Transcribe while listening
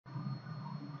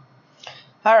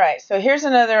Alright, so here's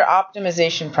another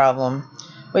optimization problem.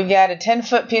 We've got a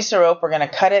 10-foot piece of rope. We're going to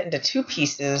cut it into two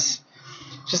pieces,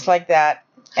 just like that.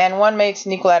 And one makes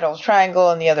an equilateral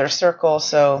triangle and the other a circle.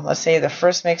 So let's say the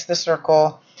first makes the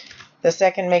circle, the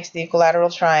second makes the equilateral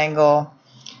triangle.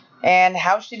 And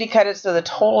how should he cut it so the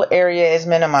total area is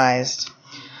minimized?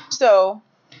 So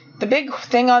the big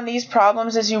thing on these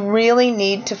problems is you really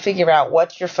need to figure out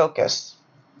what's your focus.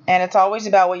 And it's always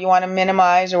about what you want to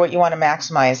minimize or what you want to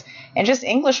maximize. And just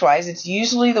English-wise, it's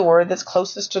usually the word that's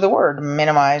closest to the word,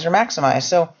 minimize or maximize.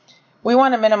 So we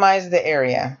want to minimize the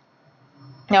area.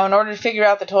 Now, in order to figure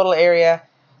out the total area,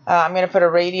 I'm going to put a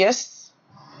radius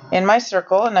in my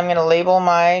circle, and I'm going to label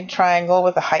my triangle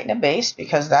with a height and a base,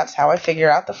 because that's how I figure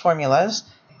out the formulas.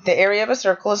 The area of a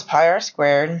circle is pi r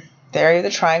squared. The area of the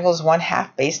triangle is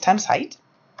 1/2 base times height.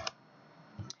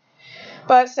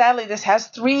 But sadly, this has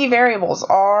three variables,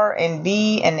 r and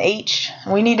b and h.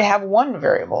 We need to have one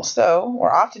variable, so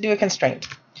we're off to do a constraint.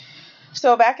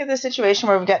 So back at the situation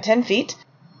where we've got 10 feet,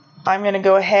 I'm going to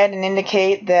go ahead and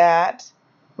indicate that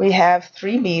we have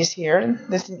three b's here.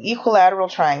 This is an equilateral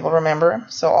triangle, remember,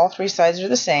 so all three sides are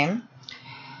the same.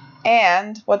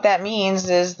 And what that means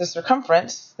is this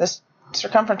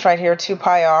circumference right here, 2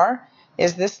 pi r,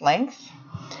 is this length.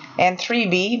 And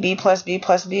 3b, b plus b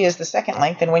plus b is the second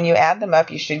length, and when you add them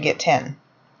up, you should get 10.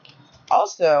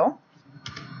 Also,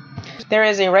 there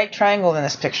is a right triangle in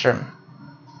this picture,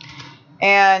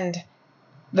 and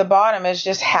the bottom is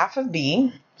just half of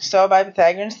b. So by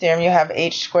Pythagorean's theorem, you have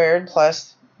h squared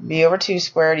plus b over 2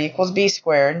 squared equals b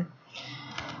squared.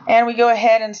 And we go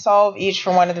ahead and solve each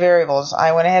for one of the variables.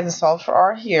 I went ahead and solved for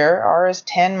r here. R is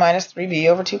 10 minus 3b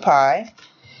over 2 pi.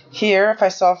 Here, if I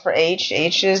solve for h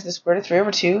is the square root of 3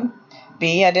 over 2.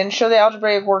 B, I didn't show the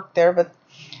algebraic work there, but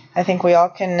I think we all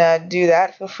can do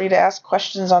that. Feel free to ask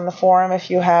questions on the forum if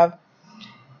you have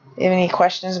any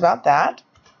questions about that.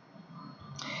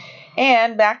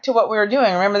 And back to what we were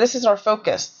doing. Remember, this is our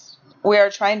focus. We are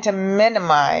trying to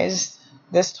minimize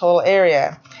this total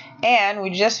area. And we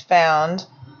just found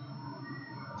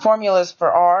formulas for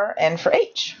r and for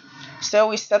h. So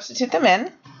we substitute them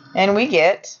in, and we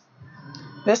get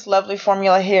this lovely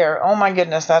formula here. Oh my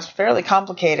goodness, that's fairly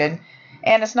complicated,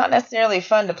 and it's not necessarily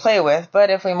fun to play with,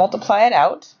 but if we multiply it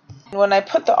out, when I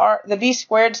put the b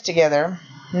squareds together,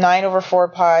 9 over 4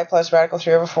 pi plus radical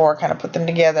 3 over 4, kind of put them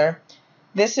together,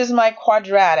 this is my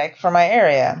quadratic for my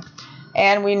area.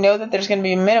 And we know that there's going to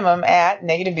be a minimum at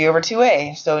negative b over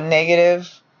 2a, so negative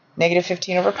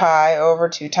 15 over pi over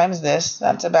 2 times this,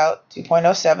 that's about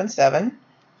 2.077.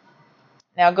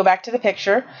 Now go back to the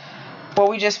picture. What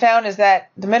we just found is that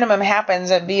the minimum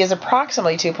happens at b is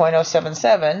approximately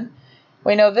 2.077.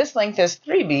 We know this length is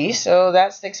 3b, so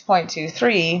that's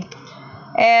 6.23.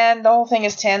 And the whole thing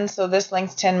is 10, so this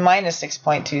length's 10 minus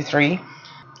 6.23.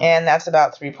 And that's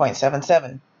about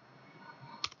 3.77.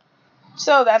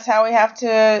 So that's how we have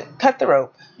to cut the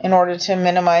rope in order to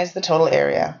minimize the total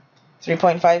area.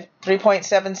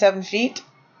 3.77 feet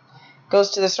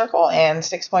goes to the circle, and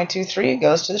 6.23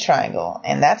 goes to the triangle.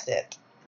 And that's it.